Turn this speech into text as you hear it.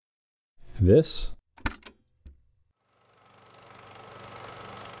This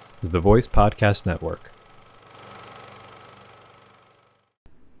is the Voice Podcast Network.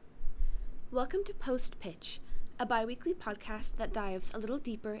 Welcome to Post Pitch, a bi-weekly podcast that dives a little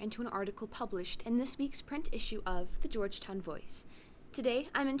deeper into an article published in this week's print issue of the Georgetown Voice. Today,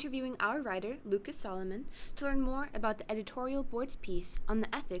 I'm interviewing our writer, Lucas Solomon, to learn more about the editorial board's piece on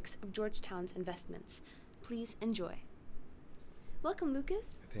the ethics of Georgetown's investments. Please enjoy. Welcome,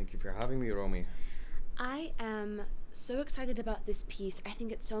 Lucas. Thank you for having me, Romy. I am so excited about this piece. I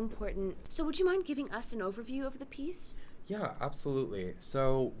think it's so important. So would you mind giving us an overview of the piece? Yeah, absolutely.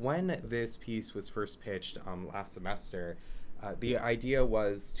 So when this piece was first pitched last semester, the idea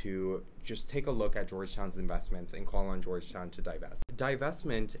was to just take a look at Georgetown's investments and call on Georgetown to divest.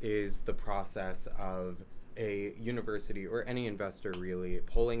 Divestment is the process of a university or any investor really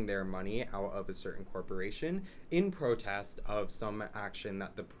pulling their money out of a certain corporation in protest of some action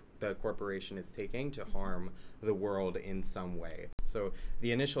that the corporation is taking to harm the world in some way. So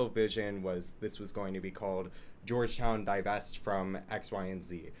the initial vision was this was going to be called Georgetown Divest from X, Y, and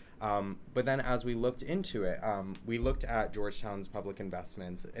Z. But then as we looked into it, we looked at Georgetown's public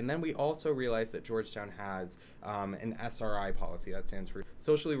investments, and then we also realized that Georgetown has an SRI policy, that stands for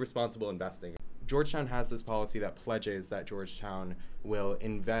Socially Responsible Investing. Georgetown has this policy that pledges that Georgetown will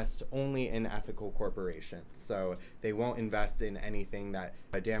invest only in ethical corporations. So they won't invest in anything that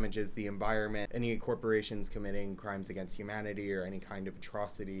damages the environment, any corporations committing crimes against humanity or any kind of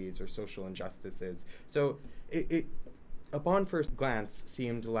atrocities or social injustices. So it upon first glance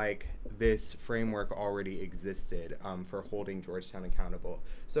seemed like this framework already existed for holding Georgetown accountable.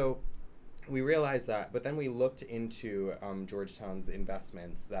 So we realized that, but then we looked into Georgetown's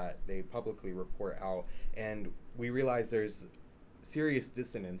investments that they publicly report out, and we realized there's serious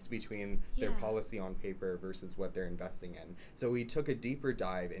dissonance between their policy on paper versus what they're investing in. So we took a deeper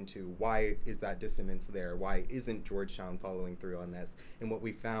dive into why is that dissonance there? Why isn't Georgetown following through on this? And what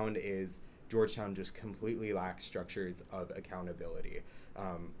we found is Georgetown just completely lacks structures of accountability.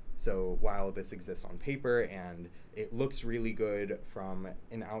 So while this exists on paper and it looks really good from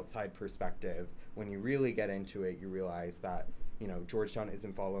an outside perspective, when you really get into it, you realize that, Georgetown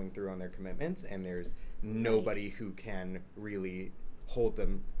isn't following through on their commitments, and there's nobody who can really hold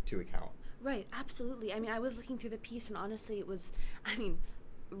them to account. Right, absolutely. I was looking through the piece, and honestly, it was,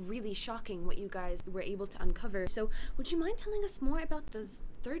 really shocking what you guys were able to uncover. So would you mind telling us more about those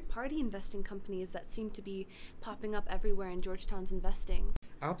third-party investing companies that seem to be popping up everywhere in Georgetown's investing?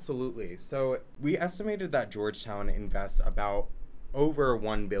 Absolutely. So we estimated that Georgetown invests about over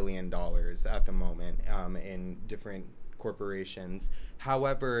 $1 billion at the moment in different corporations.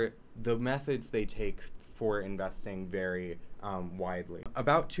 However, the methods they take for investing vary widely.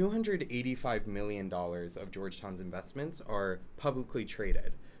 About $285 million of Georgetown's investments are publicly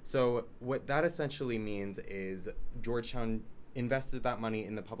traded. So what that essentially means is Georgetown invested that money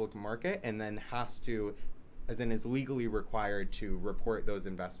in the public market and then has to, is legally required to report those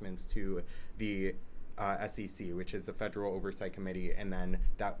investments to the SEC, which is the Federal Oversight Committee, and then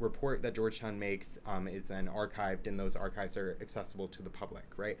that report that Georgetown makes is then archived, and those archives are accessible to the public,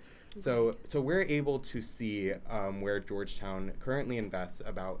 right? So we're able to see where Georgetown currently invests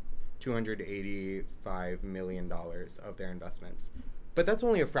about $285 million of their investments. But that's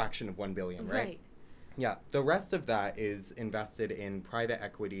only a fraction of $1 billion, right? Yeah, the rest of that is invested in private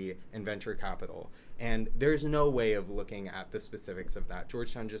equity and venture capital. And there's no way of looking at the specifics of that.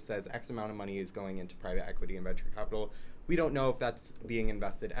 Georgetown just says X amount of money is going into private equity and venture capital. We don't know if that's being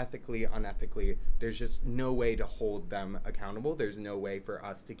invested ethically, unethically. There's just no way to hold them accountable. There's no way for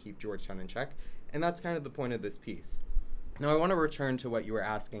us to keep Georgetown in check. And that's kind of the point of this piece. Now, I want to return to what you were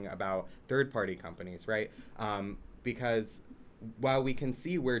asking about third-party companies, right? Because while we can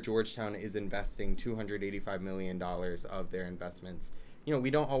see where Georgetown is investing $285 million of their investments,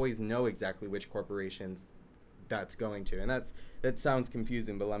 we don't always know exactly which corporations that's going to. And that sounds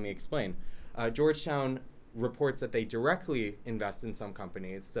confusing, but let me explain. Georgetown reports that they directly invest in some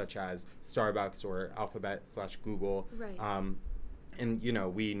companies, such as Starbucks or Alphabet/Google. Right. And,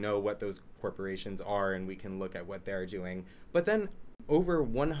 we know what those corporations are, and we can look at what they're doing. But then over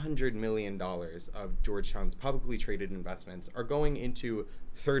 $100 million of Georgetown's publicly traded investments are going into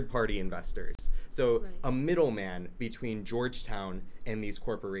third-party investors. So a middleman between Georgetown and these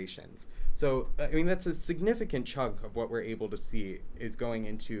corporations. So, that's a significant chunk of what we're able to see is going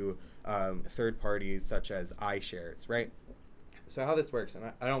into third parties such as iShares, right? So how this works,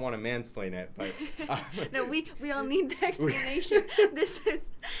 and I don't want to mansplain it, but no, we all need the explanation. This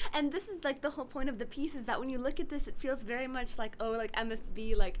is like the whole point of the piece, is that when you look at this, it feels very much like, oh, like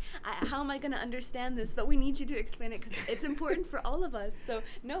MSB, like how am I going to understand this? But we need you to explain it because it's important for all of us. So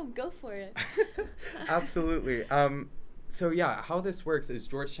no, go for it. Absolutely. So yeah, how this works is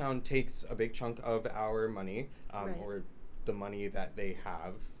Georgetown takes a big chunk of our money, Right. or the money that they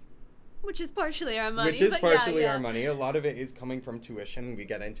have. Which is partially our money. Which is but partially yeah. our money. A lot of it is coming from tuition. We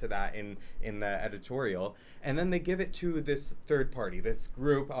get into that in the editorial. And then they give it to this third party, this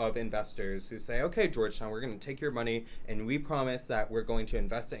group of investors who say, okay, Georgetown, we're going to take your money and we promise that we're going to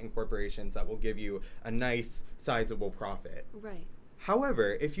invest it in corporations that will give you a nice, sizable profit. Right.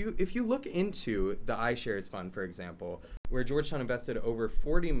 However, if you look into the iShares fund, for example, where Georgetown invested over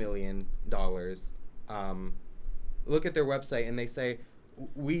 $40 million, look at their website and they say,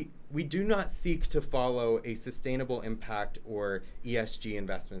 we do not seek to follow a sustainable impact or ESG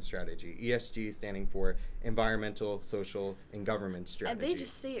investment strategy. ESG standing for environmental, social, and government strategy. And they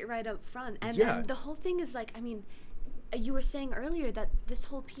just say it right up front. And the whole thing is like, I mean, you were saying earlier that this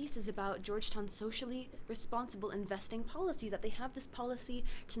whole piece is about Georgetown's socially responsible investing policy, that they have this policy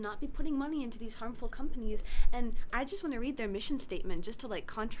to not be putting money into these harmful companies. And I just want to read their mission statement just to like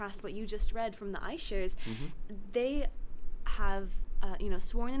contrast what you just read from the iShares. Mm-hmm. They have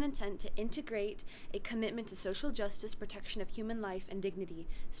sworn an intent to integrate a commitment to social justice, protection of human life and dignity,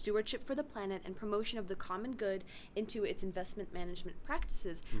 stewardship for the planet, and promotion of the common good into its investment management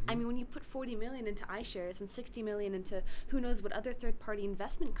practices. Mm-hmm. I mean, when you put $40 million into iShares and $60 million into who knows what other third-party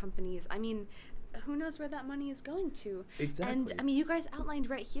investment companies, I mean, who knows where that money is going to? Exactly. And I mean, you guys outlined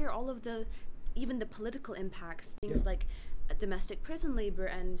right here all of even the political impacts, things like domestic prison labor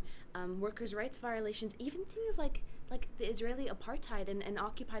and workers' rights violations, even things like the Israeli apartheid and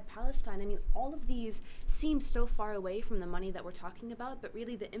occupied Palestine. I mean, all of these seem so far away from the money that we're talking about, but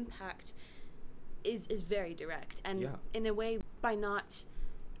really the impact is very direct. And in a way, by not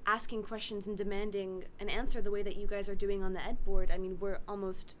asking questions and demanding an answer the way that you guys are doing on the Ed Board, I mean, we're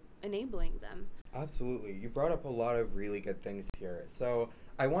almost enabling them. Absolutely. You brought up a lot of really good things here. So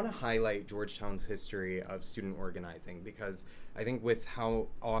I want to highlight Georgetown's history of student organizing because I think with how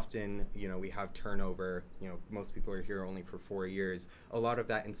often, we have turnover, most people are here only for 4 years, a lot of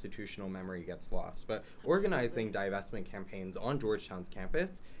that institutional memory gets lost. But organizing divestment campaigns on Georgetown's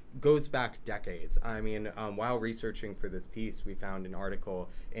campus goes back decades. I mean, while researching for this piece, we found an article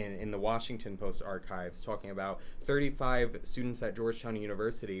in the Washington Post archives talking about 35 students at Georgetown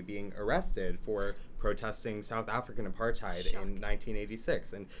University being arrested for protesting South African apartheid in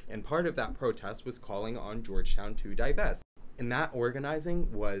 1986. And part of that protest was calling on Georgetown to divest. And that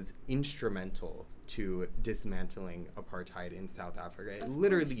organizing was instrumental to dismantling apartheid in South Africa. It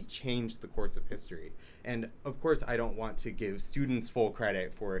literally changed the course of history. And of course, I don't want to give students full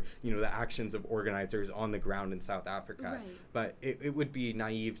credit for, the actions of organizers on the ground in South Africa. Right. But it would be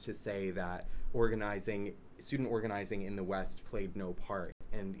naive to say that student organizing in the West played no part.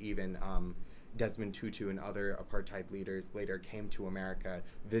 And even Desmond Tutu and other apartheid leaders later came to America,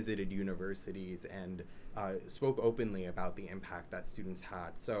 visited universities, and spoke openly about the impact that students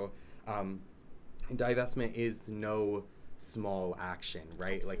had. So divestment is no small action,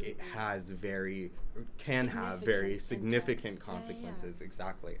 right? Absolutely. Like it can have very significant consequences. Yeah.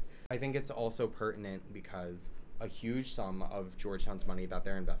 Exactly. I think it's also pertinent because a huge sum of Georgetown's money that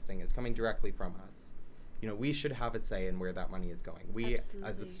they're investing is coming directly from us. We should have a say in where that money is going. We,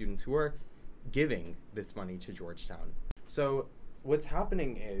 as the students who are giving this money to Georgetown. So what's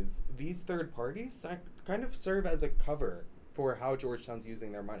happening is these third parties kind of serve as a cover for how Georgetown's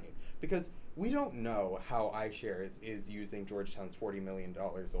using their money, because we don't know how iShares is using Georgetown's $40 million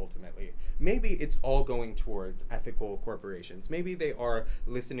ultimately. Maybe it's all going towards ethical corporations. Maybe they are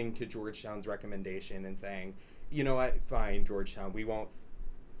listening to Georgetown's recommendation and saying, you know what, fine, Georgetown, we won't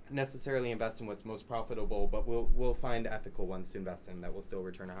necessarily invest in what's most profitable, but we'll find ethical ones to invest in that will still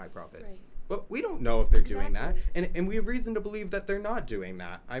return a high profit. Right. But we don't know if they're doing that, and we have reason to believe that they're not doing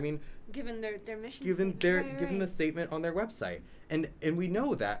that. I mean, given their mission given the statement on their website, and we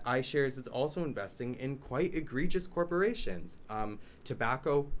know that iShares is also investing in quite egregious corporations,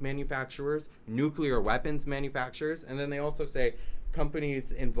 tobacco manufacturers, nuclear weapons manufacturers, and then they also say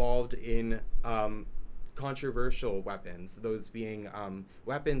companies involved in controversial weapons, those being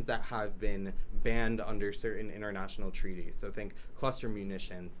weapons that have been banned under certain international treaties. So think cluster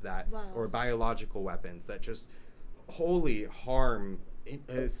munitions or biological weapons that just wholly harm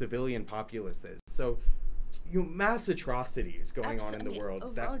civilian populaces. So mass atrocities going on in the world.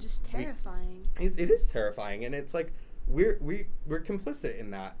 Overall, just terrifying. It is terrifying, and it's like we're complicit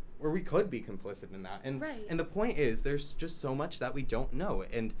in that. or we could be complicit in that. And Right. and the point is, there's just so much that we don't know,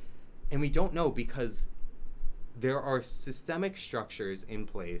 and we don't know because there are systemic structures in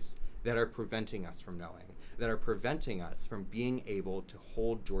place that are preventing us from knowing, that are preventing us from being able to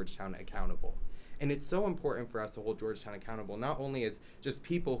hold Georgetown accountable. And it's so important for us to hold Georgetown accountable, not only as just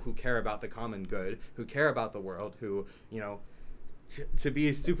people who care about the common good, who care about the world, who, to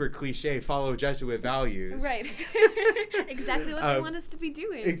be super cliche, follow Jesuit values. Right. Exactly what they want us to be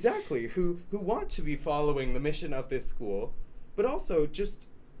doing. Exactly. Who want to be following the mission of this school, but also just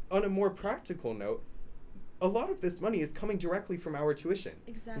on a more practical note, a lot of this money is coming directly from our tuition.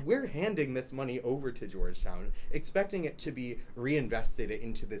 Exactly. We're handing this money over to Georgetown, expecting it to be reinvested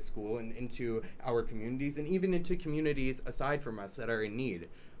into this school and into our communities and even into communities aside from us that are in need.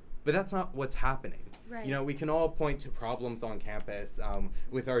 But that's not what's happening. Right. We can all point to problems on campus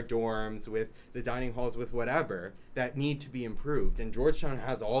with our dorms, with the dining halls, with whatever that need to be improved. And Georgetown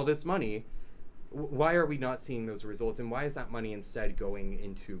has all this money. Why are we not seeing those results, and why is that money instead going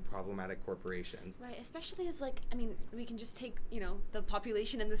into problematic corporations? Right, especially as we can just take, the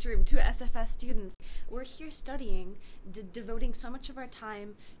population in this room, 2 SFS students. We're here studying, devoting so much of our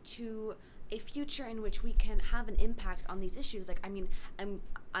time to a future in which we can have an impact on these issues.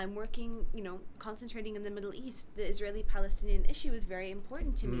 I'm working, concentrating in the Middle East. The Israeli-Palestinian issue is very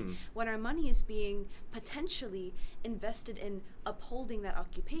important to me. When our money is being potentially invested in upholding that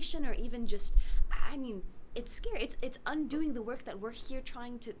occupation, or even just, it's scary. It's undoing the work that we're here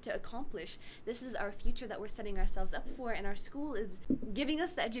trying to accomplish. This is our future that we're setting ourselves up for, and our school is giving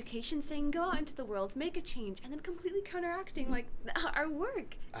us the education, saying go out into the world, make a change, and then completely counteracting our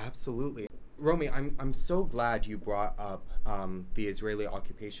work. Absolutely. Romy, I'm so glad you brought up the Israeli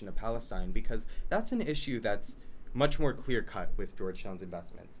occupation of Palestine, because that's an issue that's much more clear-cut with Georgetown's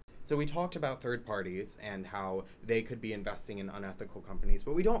investments. So we talked about third parties and how they could be investing in unethical companies,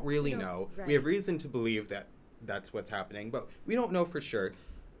 but we don't really know. Right. We have reason to believe that that's what's happening, but we don't know for sure.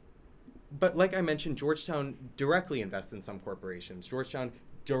 But like I mentioned, Georgetown directly invests in some corporations. Georgetown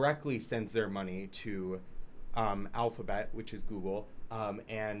directly sends their money to Alphabet, which is Google,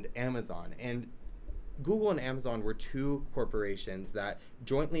 and Amazon. And Google and Amazon were 2 corporations that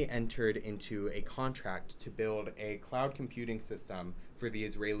jointly entered into a contract to build a cloud computing system for the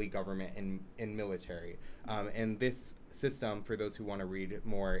Israeli government and military. And this system, for those who want to read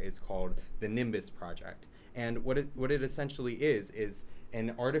more, is called the Nimbus Project. And what it essentially is it's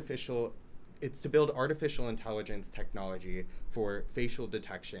to build artificial intelligence technology for facial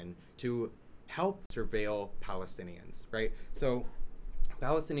detection to help surveil Palestinians, right? So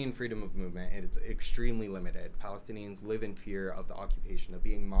Palestinian freedom of movement is extremely limited. Palestinians live in fear of the occupation, of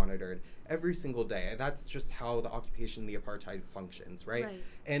being monitored every single day. That's just how the occupation, the apartheid functions, right?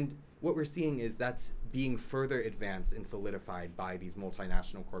 And what we're seeing is that's being further advanced and solidified by these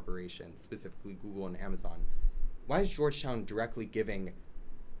multinational corporations, specifically Google and Amazon. Why is Georgetown directly giving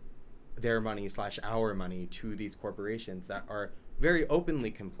their money / our money to these corporations that are very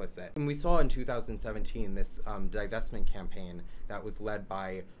openly complicit? And we saw in 2017 this divestment campaign that was led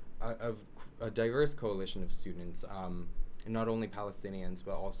by a diverse coalition of students, and not only Palestinians,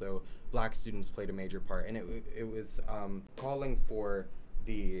 but also black students played a major part. And it was calling for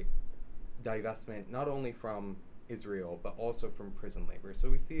the divestment not only from Israel, but also from prison labor. So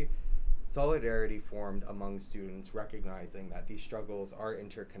we see solidarity formed among students, recognizing that these struggles are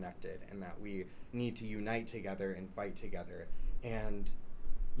interconnected and that we need to unite together and fight together. And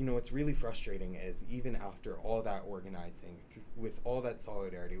what's really frustrating is even after all that organizing, with all that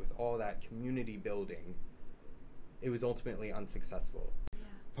solidarity, with all that community building, it was ultimately unsuccessful. Yeah.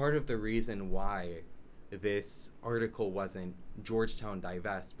 Part of the reason why this article wasn't Georgetown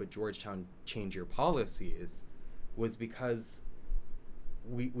divest, but Georgetown change your policies, was because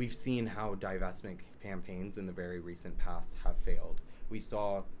we've seen how divestment campaigns in the very recent past have failed. We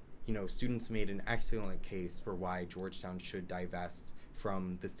saw students made an excellent case for why Georgetown should divest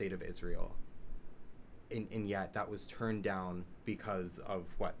from the state of Israel. And yet that was turned down because of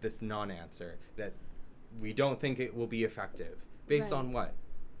this non-answer, that we don't think it will be effective. Based on what?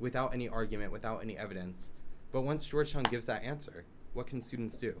 Without any argument, without any evidence. But once Georgetown gives that answer, what can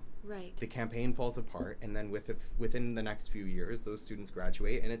students do? Right. The campaign falls apart, and then within the next few years, those students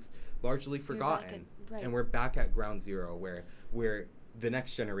graduate, and it's largely forgotten. And we're back at ground zero, where the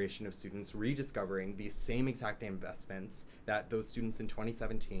next generation of students rediscovering these same exact investments that those students in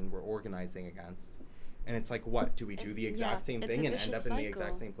 2017 were organizing against. And it's like, what? Do we do the exact same thing and end up in the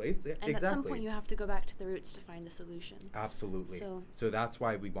exact same place? And exactly. At some point you have to go back to the roots to find the solution. Absolutely. So that's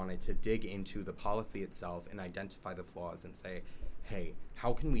why we wanted to dig into the policy itself and identify the flaws and say, hey,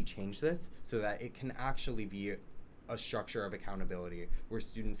 how can we change this so that it can actually be a structure of accountability where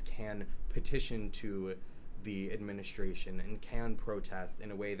students can petition to the administration and can protest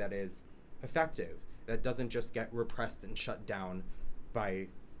in a way that is effective, that doesn't just get repressed and shut down by,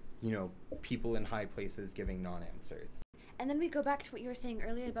 people in high places giving non-answers. And then we go back to what you were saying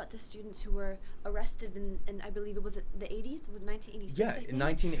earlier about the students who were arrested in I believe it was the 80s, with 1986. Yeah, in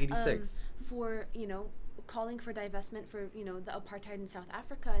 1986. For, calling for divestment for, the apartheid in South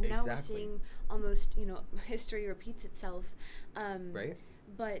Africa. And now we're seeing almost, history repeats itself. Right.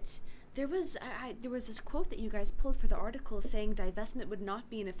 But there was this quote that you guys pulled for the article saying divestment would not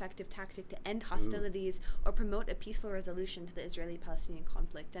be an effective tactic to end hostilities or promote a peaceful resolution to the Israeli-Palestinian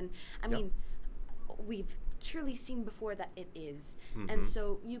conflict. And I mean, we've surely seen before that it is. And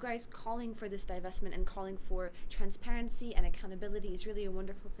so you guys calling for this divestment and calling for transparency and accountability is really a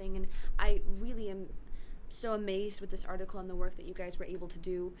wonderful thing. And I really am so amazed with this article and the work that you guys were able to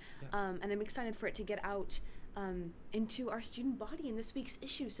do. And I'm excited for it to get out into our student body in this week's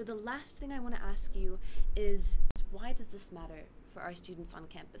issue. So the last thing I want to ask you is, why does this matter for our students on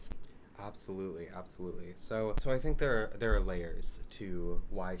campus? Absolutely. So I think there are layers to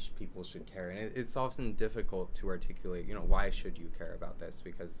why people should care, and it's often difficult to articulate. Why should you care about this?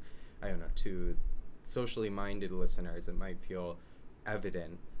 Because I don't know, to socially minded listeners, it might feel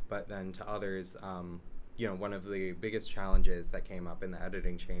evident, but then to others, one of the biggest challenges that came up in the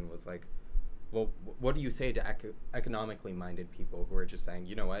editing chain was like, well, what do you say to economically minded people who are just saying,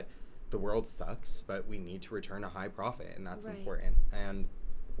 you know what, the world sucks, but we need to return a high profit, and that's important. And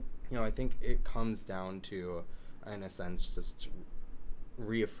I think it comes down to, in a sense, just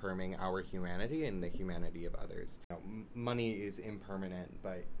reaffirming our humanity and the humanity of others. Money is impermanent,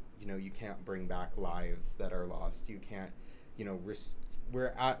 but you can't bring back lives that are lost. You can't,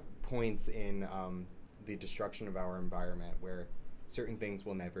 we're at points in the destruction of our environment where certain things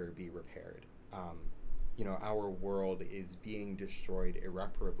will never be repaired. Our world is being destroyed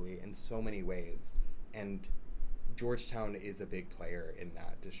irreparably in so many ways, and Georgetown is a big player in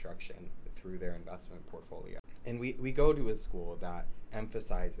that destruction through their investment portfolio. And we go to a school that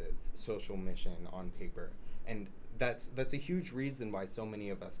emphasizes social mission on paper, and that's a huge reason why so many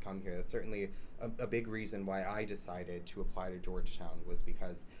of us come here. That's certainly a big reason why I decided to apply to Georgetown, was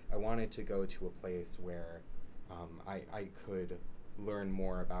because I wanted to go to a place where I could learn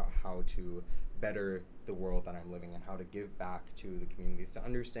more about how to better the world that I'm living in, how to give back to the communities, to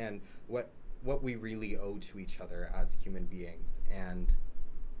understand what we really owe to each other as human beings. And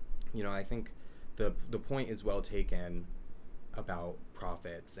I think the point is well taken about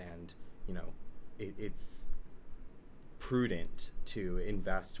profits, and it's prudent to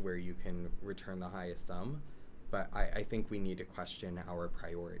invest where you can return the highest sum, but I think we need to question our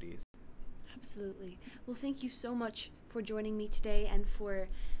priorities. Absolutely. Well, thank you so much for joining me today and for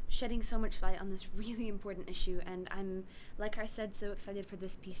shedding so much light on this really important issue. And I'm, like I said, so excited for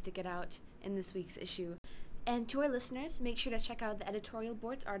this piece to get out in this week's issue. And to our listeners, make sure to check out the editorial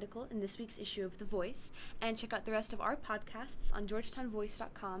board's article in this week's issue of The Voice, and check out the rest of our podcasts on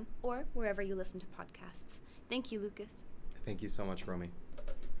georgetownvoice.com or wherever you listen to podcasts. Thank you, Lucas. Thank you so much, Romy.